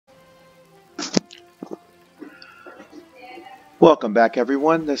Welcome back,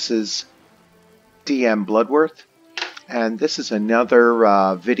 everyone. This is DM Bloodworth, and this is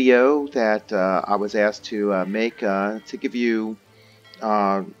another video that I was asked to make to give you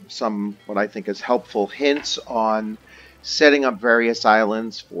some what I think is helpful hints on setting up various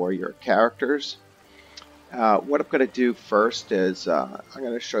islands for your characters. What I'm going to do first is I'm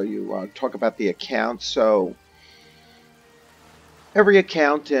going to show you, talk about the account. So every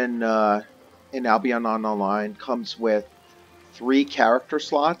account in Albion Online comes with 3 character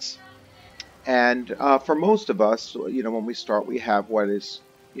slots. And for most of us, when we start, we have what is,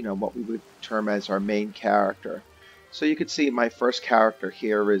 what we would term as our main character. So you can see my first character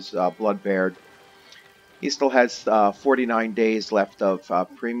here is Bloodbeard. He still has 49 days left of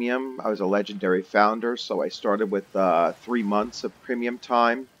premium. I was a legendary founder, so I started with 3 months of premium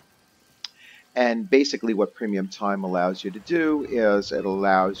time. And basically what premium time allows you to do is it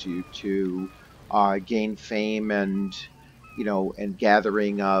allows you to gain fame and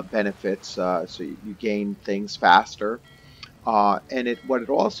gathering benefits, so you gain things faster. And what it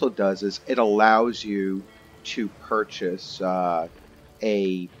also does is it allows you to purchase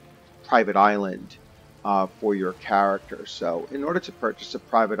a private island for your character. So in order to purchase a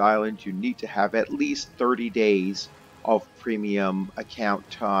private island, you need to have at least 30 days of premium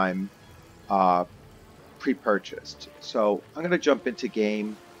account time pre-purchased. So I'm going to jump into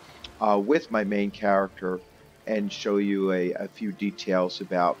game with my main character and show you a few details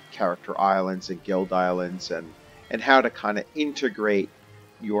about character islands and guild islands and how to kind of integrate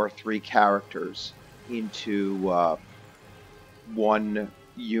your 3 characters into one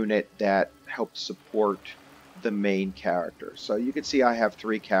unit that helps support the main character. So you can see I have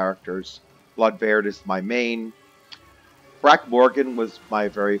 3 characters. Bloodbeard is my main. Brack Morgan was my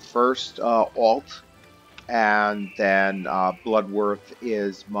very first alt. And then Bloodworth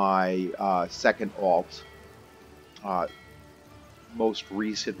is my second alt, most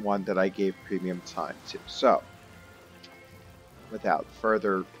recent one that I gave premium time to. So, without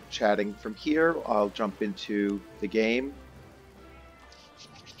further chatting from here, I'll jump into the game.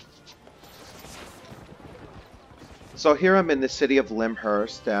 So here I'm in the city of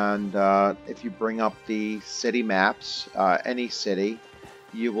Lyndhurst, and if you bring up the city maps, any city,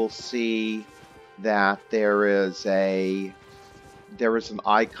 you will see that there is an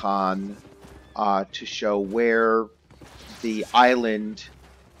icon to show where the island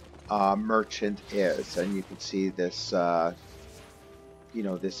merchant is, and you can see this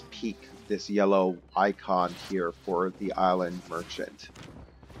this peak, this yellow icon here for the island merchant.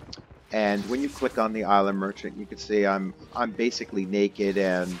 And when you click on the island merchant, you can see I'm basically naked,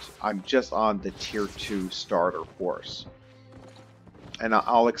 and I'm just on the tier 2 starter horse. And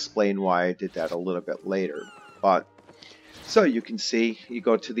I'll explain why I did that a little bit later. But so you can see, you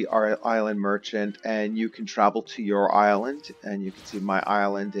go to the island merchant and you can travel to your island, and you can see my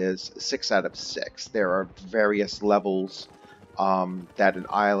island is 6 out of 6. There are various levels that an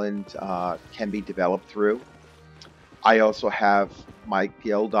island can be developed through. I also have my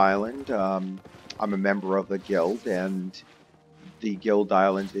guild island. I'm a member of the guild, and the guild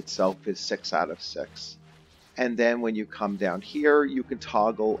island itself is 6 out of 6. And then when you come down here, you can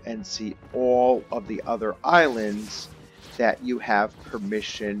toggle and see all of the other islands that you have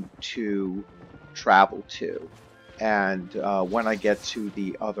permission to travel to. And when I get to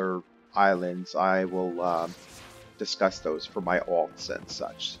the other islands, I will discuss those for my alts and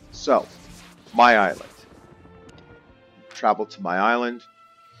such. So, my island. Travel to my island.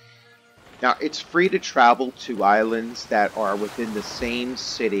 Now, it's free to travel to islands that are within the same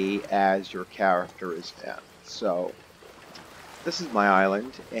city as your character is in. So, this is my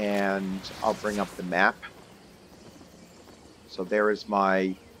island, and I'll bring up the map. So there is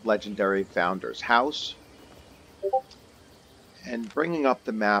my legendary founder's house. And bringing up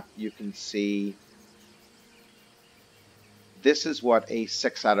the map, you can see this is what a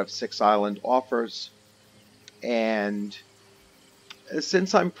 6 out of 6 island offers. And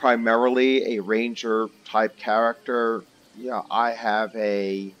since I'm primarily a ranger type character, I have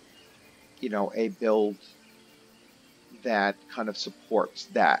a build that kind of supports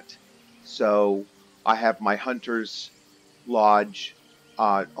that. So I have my hunter's lodge,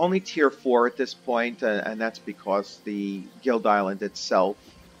 only tier 4 at this point, and that's because the guild island itself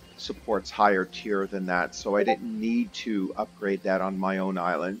supports higher tier than that, so I didn't need to upgrade that on my own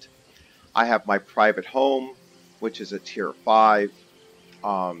island. I have my private home, which is a tier 5.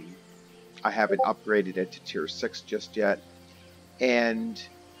 I haven't upgraded it to tier 6 just yet. And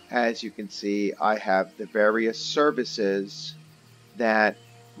as you can see, I have the various services that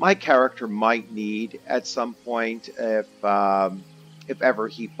my character might need at some point if ever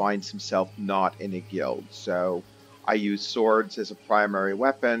he finds himself not in a guild. So I use swords as a primary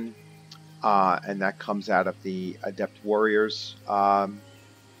weapon, and that comes out of the Adept Warriors,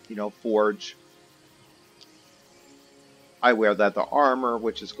 forge. I wear leather armor,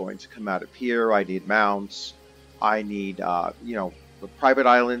 which is going to come out of here. I need mounts. I need, the private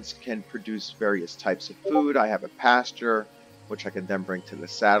islands can produce various types of food. I have a pasture, which I can then bring to the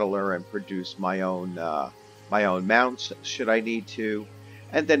saddler and produce my own mounts should I need to,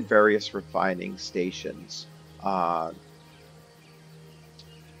 and then various refining stations. You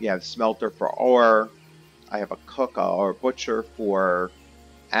have smelter for ore. I have a cook or a butcher for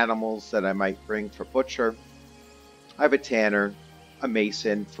animals that I might bring for butcher. I have a tanner, a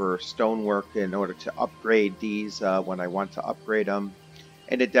mason for stonework in order to upgrade these when I want to upgrade them,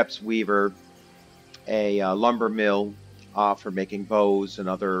 an adept's weaver, a lumber mill for making bows and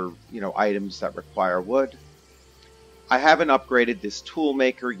other items that require wood. I haven't upgraded this tool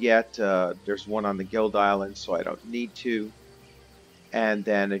maker yet. There's one on the Guild Island, so I don't need to. And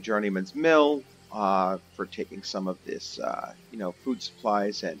then a journeyman's mill for taking some of this, food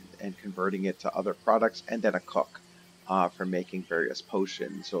supplies and converting it to other products, and then a cook for making various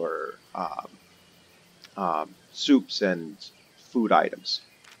potions or soups and food items.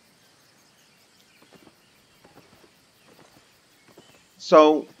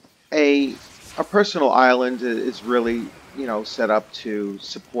 So a personal island is really set up to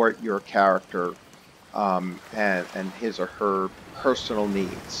support your character and his or her personal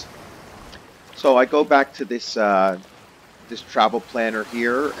needs. So I go back to this this travel planner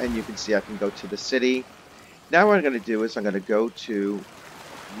here, and you can see I can go to the city. Now what I'm going to do is I'm going to go to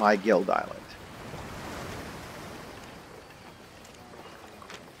my Guild Island.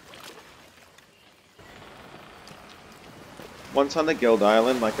 Once on the Guild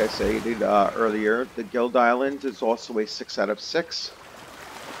Island, like I stated earlier, the Guild Island is also a 6 out of 6.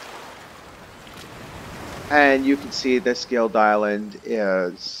 And you can see this Guild Island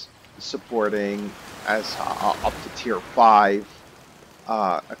is supporting as up to tier 5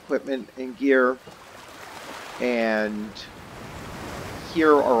 equipment and gear. And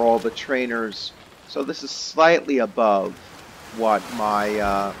here are all the trainers. So this is slightly above what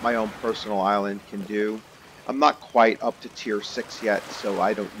my my own personal island can do. I'm not quite up to tier 6 yet, so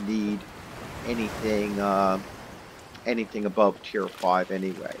I don't need anything anything above tier 5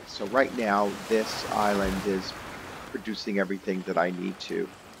 anyway. So right now this island is producing everything that I need to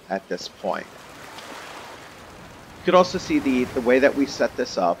at this point. You could also see the way that we set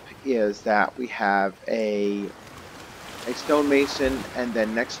this up is that we have a stonemason, and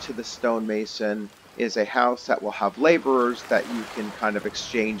then next to the stonemason is a house that will have laborers that you can kind of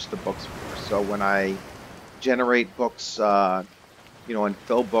exchange the books for. So when I generate books, and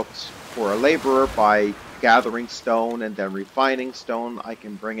fill books for a laborer by gathering stone and then refining stone, I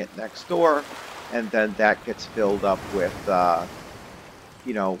can bring it next door, and then that gets filled up with,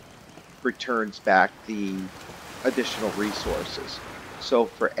 returns back the additional resources. So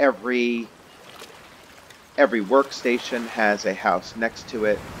for every workstation has a house next to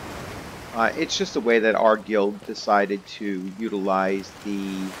it. It's just a way that our guild decided to utilize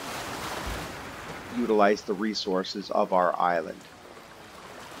the resources of our island.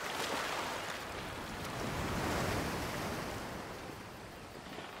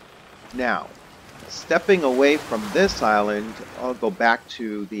 Now, stepping away from this island, I'll go back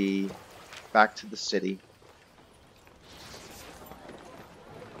to the city.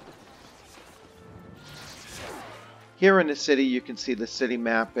 Here in the city, you can see the city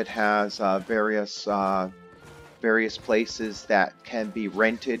map. It has various places that can be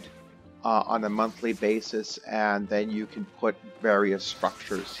rented on a monthly basis, and then you can put various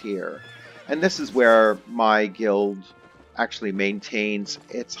structures here. And this is where my guild actually maintains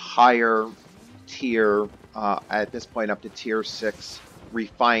its higher tier, at this point up to tier 6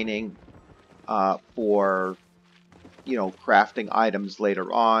 refining for crafting items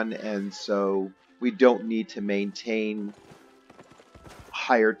later on, and so we don't need to maintain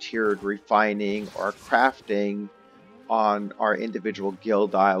higher tiered refining or crafting on our individual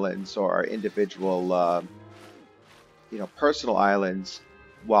guild islands or our individual personal islands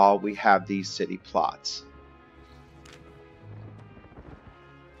while we have these city plots.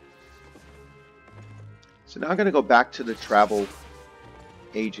 So now I'm going to go back to the travel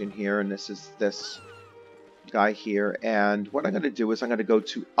agent here, and this is this guy here, and what I'm going to do is I'm going to go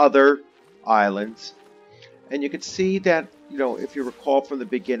to other islands, and you can see that if you recall from the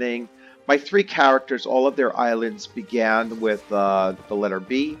beginning, my 3 characters, all of their islands began with the letter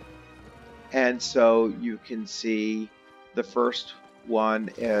B, and so you can see the first one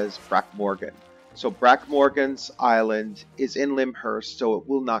is Brackmorgan. So Brackmorgan's island is in Limhurst, so it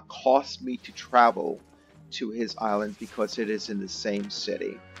will not cost me to travel to his island because it is in the same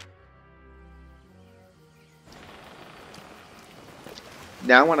city.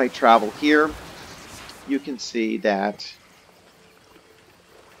 Now when I travel here, you can see that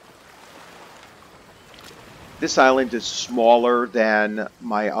this island is smaller than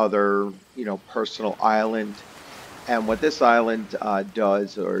my other, personal island. And what this island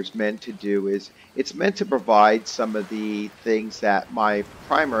does, or is meant to do, is it's meant to provide some of the things that my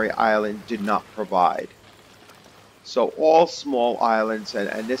primary island did not provide. So all small islands,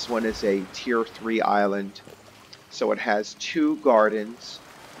 and this one is a tier 3 island. So it has 2 gardens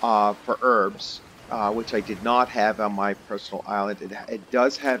for herbs, which I did not have on my personal island. It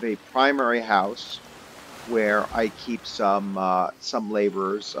does have a primary house where I keep some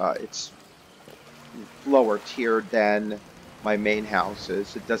laborers. It's lower tiered than my main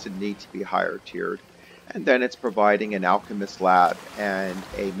houses. It doesn't need to be higher tiered. And then it's providing an alchemist lab and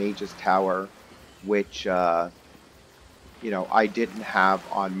a mage's tower, which I didn't have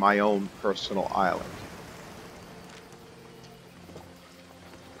on my own personal island.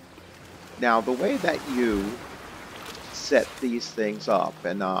 Now the way that you set these things up,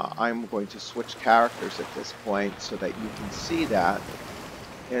 and I'm going to switch characters at this point so that you can see that,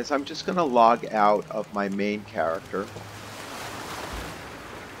 is I'm just going to log out of my main character.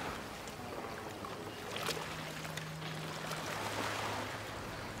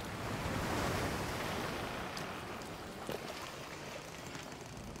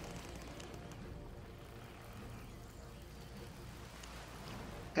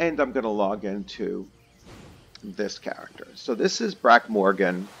 And I'm going to log into this character. So this is Brack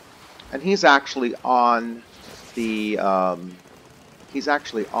Morgan, and he's actually on the other,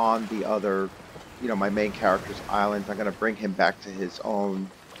 my main character's island. I'm going to bring him back to his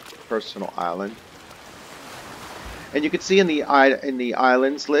own personal island. And you can see in the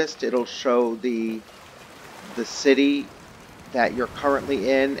islands list, it'll show the city that you're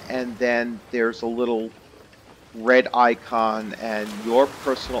currently in, and then there's a little red icon, and your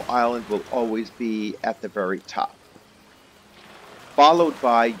personal island will always be at the very top, followed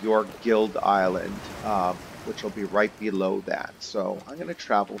by your guild island, which will be right below that. So I'm going to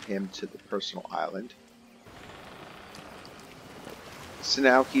travel him to the personal island. So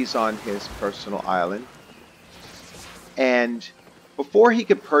now he's on his personal island, and before he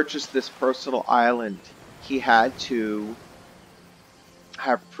could purchase this personal island, he had to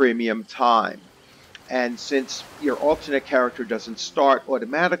have premium time. And since your alternate character doesn't start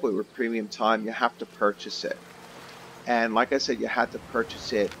automatically with premium time, you have to purchase it. And like I said, you had to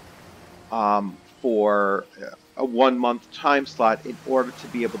purchase it for a 1-month time slot in order to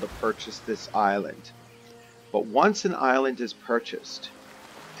be able to purchase this island. But once an island is purchased,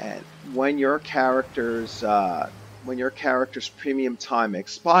 and when your character's premium time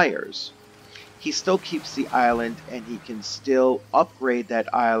expires, he still keeps the island, and he can still upgrade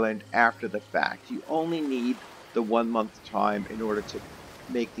that island after the fact. You only need the 1-month time in order to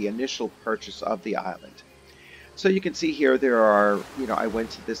make the initial purchase of the island. So you can see here there are, I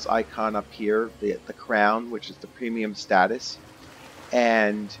went to this icon up here, the crown, which is the premium status,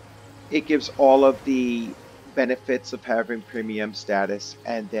 and it gives all of the benefits of having premium status,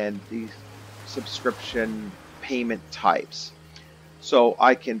 and then the subscription payment types. So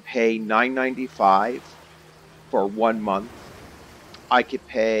I can pay $9.95 for 1 month. I could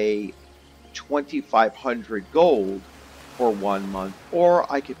pay 2,500 gold for 1 month,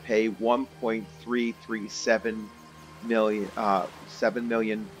 or I could pay 1.337 million, 7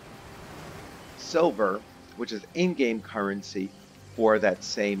 million silver, which is in-game currency, for that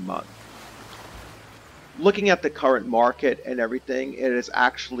same month. Looking at the current market and everything, it is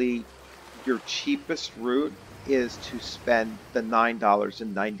actually your cheapest route is to spend the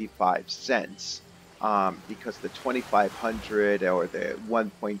 $9.95 because the 2,500 or the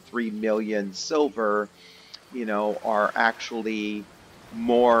 1.3 million silver, are actually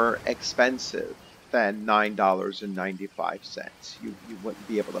more expensive than $9.95. You wouldn't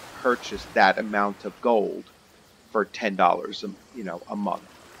be able to purchase that amount of gold for $10 a month.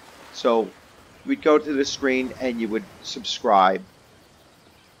 So you'd go to the screen and you would subscribe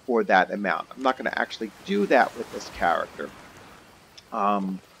for that amount. I'm not going to actually do that with this character,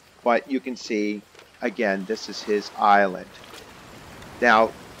 but you can see again this is his island. Now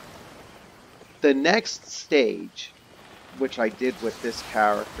the next stage which I did with this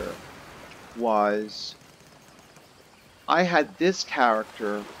character was I had this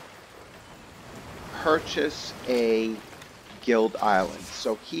character purchase a guild island.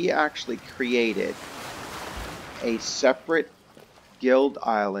 So he actually created a separate guild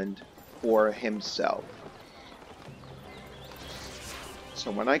island for himself. So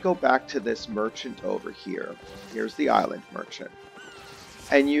when I go back to this merchant over here, here's the island merchant.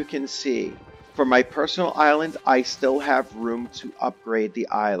 And you can see, for my personal island, I still have room to upgrade the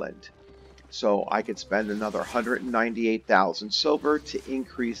island. So I could spend another 198,000 silver to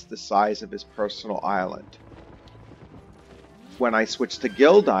increase the size of his personal island. When I switch to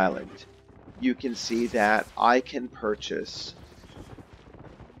Guild Island, you can see that I can purchase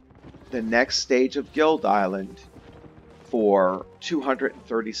the next stage of Guild Island for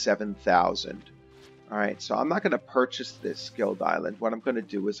 237,000. Alright, so I'm not going to purchase this Guild Island. What I'm going to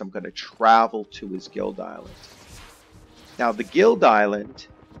do is I'm going to travel to his Guild Island. Now the Guild Island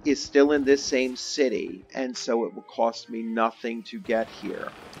is still in this same city, and so it will cost me nothing to get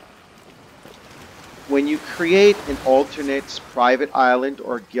here. When you create an alternate private island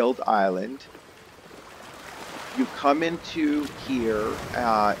or Guild Island, you come into here,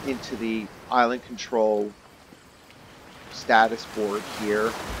 into the island control status board here,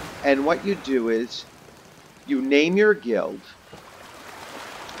 and what you do is you name your guild.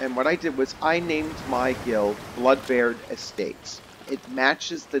 And what I did was I named my guild Bloodbeard Estates. It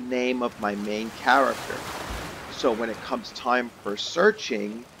matches the name of my main character. So when it comes time for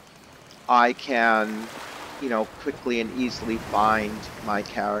searching, I can, quickly and easily find my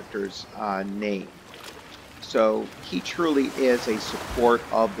character's name. So he truly is a support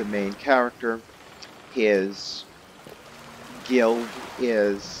of the main character. His guild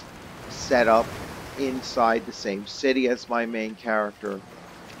is set up inside the same city as my main character.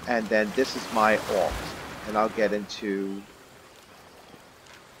 And then this is my alt. And I'll get into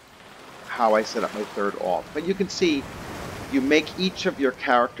how I set up my third alt. But you can see you make each of your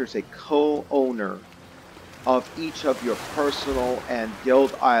characters a co-owner of each of your personal and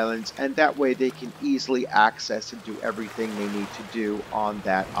guild islands, and that way they can easily access and do everything they need to do on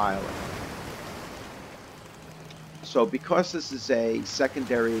that island. So because this is a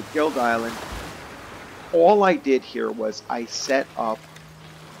secondary guild island, all I did here was I set up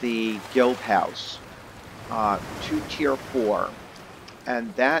the guild house to tier 4,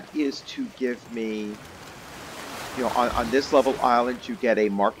 and that is to give me, on this level island you get a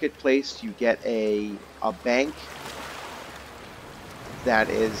marketplace, you get a bank that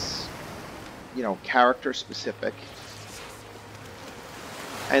is character specific,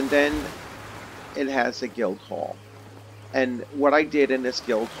 and then it has a guild hall. And what I did in this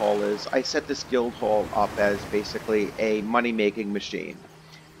guild hall is I set this guild hall up as basically a money-making machine.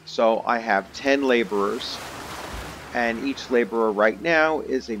 So I have 10 laborers, and each laborer right now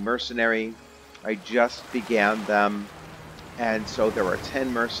is a mercenary. I just began them, and so there are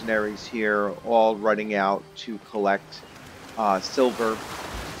 10 mercenaries here, all running out to collect silver.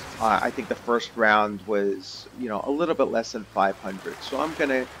 I think the first round was, a little bit less than 500. So I'm going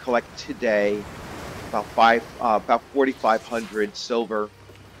to collect today about 4,500 silver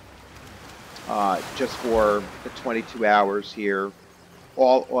just for the 22 hours here,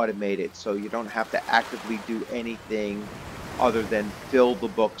 all automated. So you don't have to actively do anything other than fill the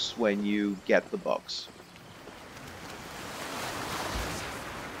books when you get the books.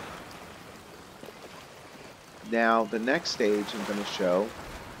 Now the next stage I'm going to show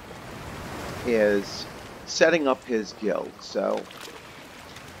is setting up his guild. So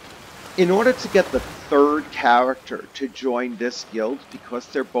in order to get the third character to join this guild, because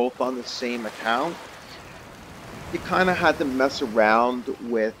they're both on the same account, you kind of had to mess around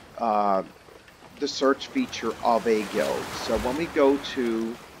with the search feature of a guild. So when we go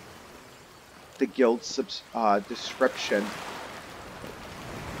to the guild description,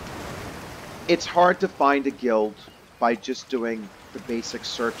 it's hard to find a guild by just doing the basic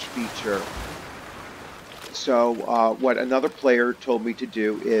search feature. So what another player told me to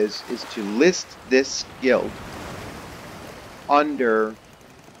do is to list this guild under,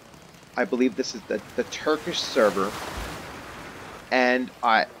 I believe this is the Turkish server, and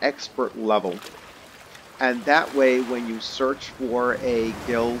expert level. And that way when you search for a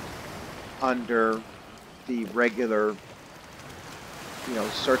guild under the regular,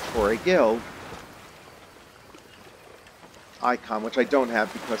 search for a guild icon, which I don't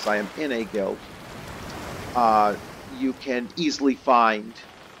have because I am in a guild, you can easily find,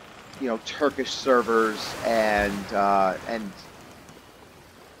 Turkish servers and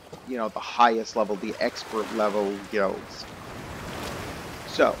the highest level, the expert level guilds.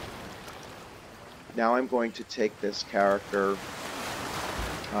 So now I'm going to take this character.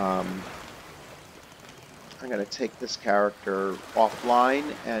 I'm going to take this character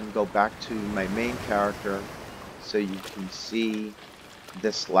offline and go back to my main character so you can see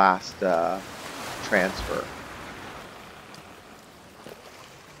this last transfer.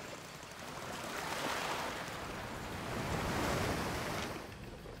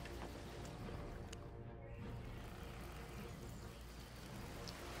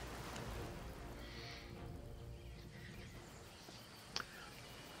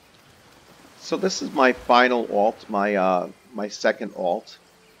 So this is my final alt, my second alt,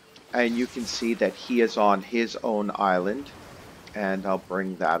 and you can see that he is on his own island, and I'll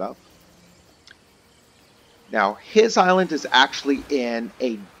bring that up. Now, his island is actually in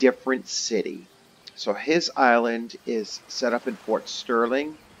a different city. So his island is set up in Fort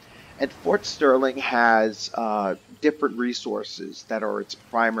Sterling, and Fort Sterling has different resources that are its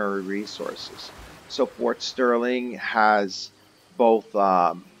primary resources. So Fort Sterling has both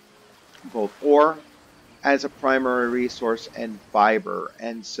ore as a primary resource and fiber,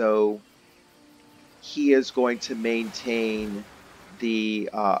 and so he is going to maintain the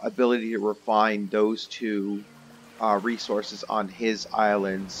ability to refine those two resources on his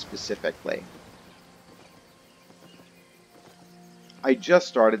island specifically. I just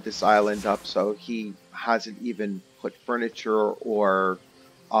started this island up, so he hasn't even put furniture or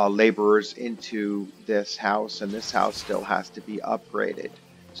laborers into this house, and this house still has to be upgraded.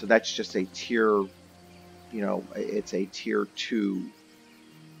 So that's just a tier, it's a tier 2.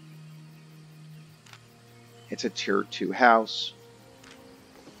 It's a tier 2 house.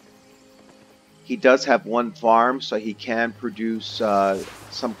 He does have one farm, so he can produce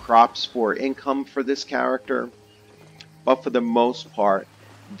some crops for income for this character. But for the most part,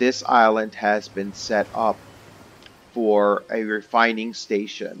 this island has been set up for a refining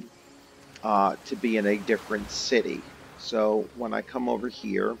station to be in a different city. So when I come over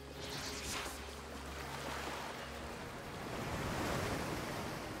here,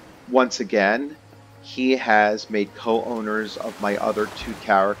 once again, he has made co-owners of my other two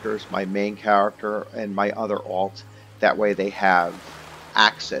characters, my main character and my other alt. That way they have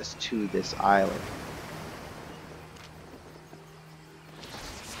access to this island.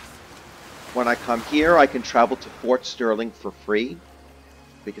 When I come here, I can travel to Fort Sterling for free,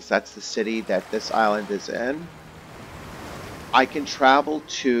 because that's the city that this island is in. I can travel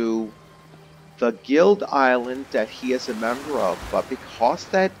to the Guild Island that he is a member of, but because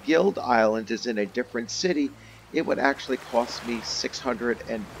that Guild Island is in a different city, it would actually cost me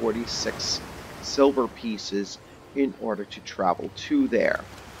 646 silver pieces in order to travel to there.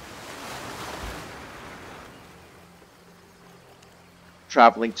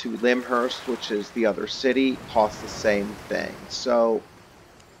 Traveling to Lyndhurst, which is the other city, costs the same thing. So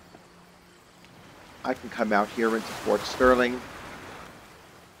I can come out here into Fort Sterling.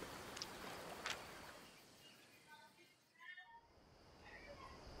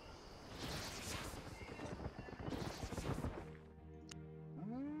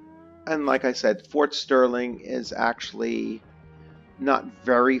 And like I said, Fort Sterling is actually not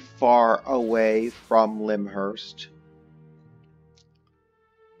very far away from Lyndhurst.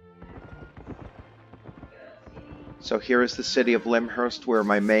 So here is the city of Lyndhurst, where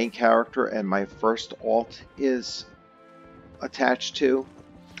my main character and my first alt is attached to,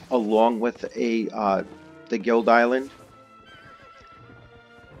 along with the Guild Island.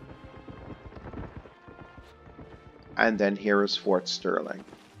 And then here is Fort Sterling.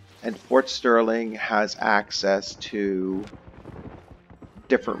 And Fort Sterling has access to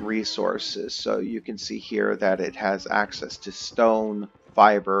different resources. So you can see here that it has access to stone,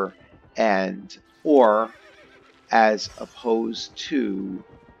 fiber, and ore, as opposed to,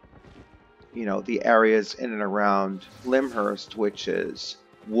 the areas in and around Lyndhurst, which is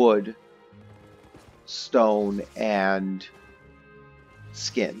wood, stone, and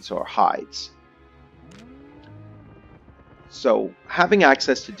skins or hides. So having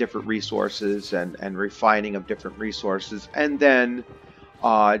access to different resources and refining of different resources, and then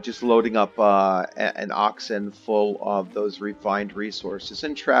just loading up an oxen full of those refined resources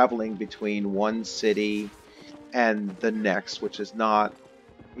and traveling between one city and the next, which is not,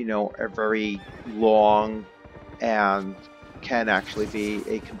 a very long and can actually be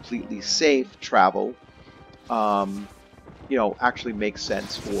a completely safe travel, actually makes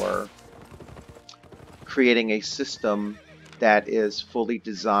sense for creating a system that is fully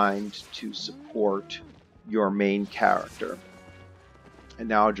designed to support your main character. And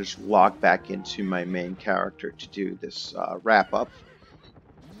now I'll just log back into my main character to do this wrap up.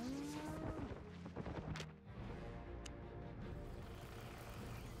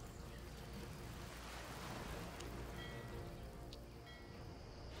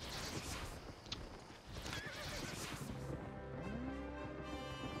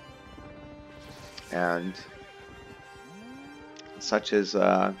 And such is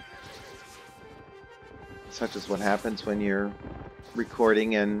what happens when you're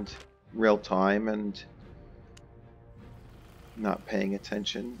recording in real time and not paying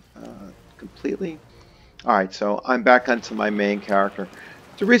attention completely. Alright, so I'm back onto my main character.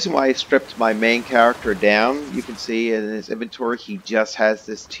 The reason why I stripped my main character down, you can see in his inventory he just has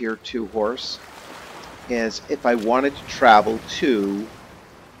this tier 2 horse, is if I wanted to travel to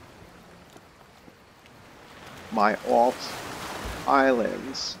my alt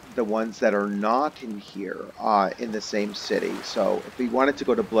islands, the ones that are not in here, in the same city. So if we wanted to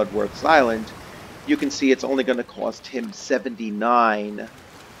go to Bloodworth's Island, you can see it's only going to cost him 79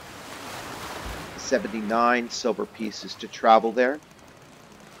 silver pieces to travel there.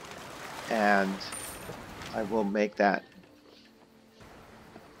 And I will make that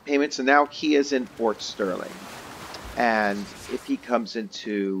payment. So now he is in Fort Sterling. And if he comes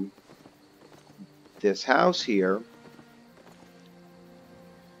into this house here,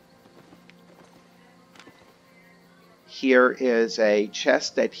 here is a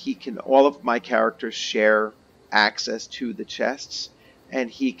chest that he can, all of my characters share access to the chests, and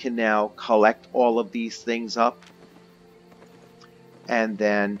he can now collect all of these things up and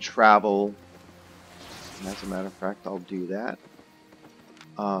then travel. And as a matter of fact, I'll do that.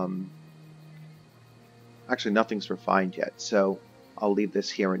 Actually, nothing's refined yet, so I'll leave this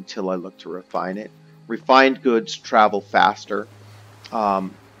here until I look to refine it. Refined goods travel faster.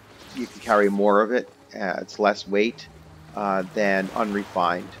 You can carry more of it. It's less weight than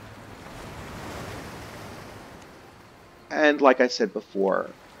unrefined. And like I said before,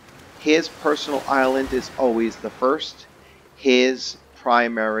 his personal island is always the first. His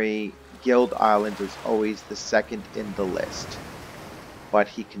primary guild island is always the second in the list. But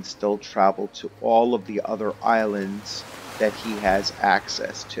he can still travel to all of the other islands that he has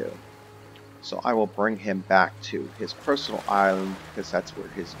access to. So I will bring him back to his personal island because that's where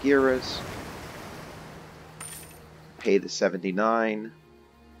his gear is. Pay the 79.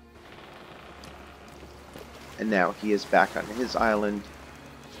 And now he is back on his island.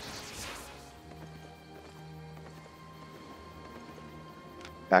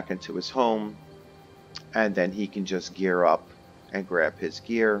 Back into his home. And then he can just gear up and grab his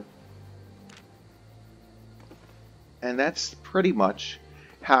gear. And that's pretty much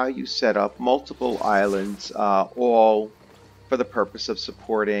how you set up multiple islands, all for the purpose of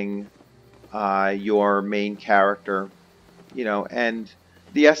supporting your main character. You know, and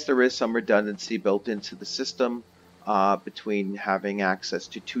yes, there is some redundancy built into the system between having access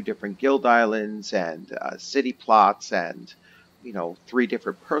to 2 different guild islands and city plots and, you know, 3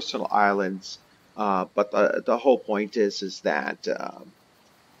 different personal islands. But the whole point is that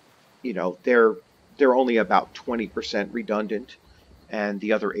you know, they're only about 20% redundant, and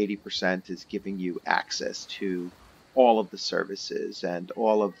the other 80% is giving you access to all of the services and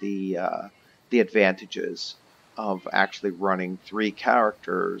all of the advantages of actually running 3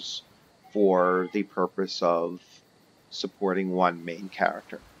 characters for the purpose of supporting one main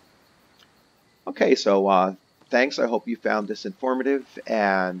character. Okay, so thanks. I hope you found this informative,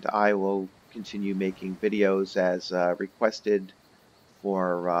 and I will continue making videos as requested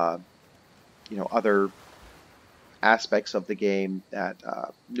for you know, other aspects of the game that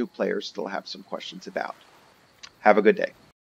new players still have some questions about. Have a good day.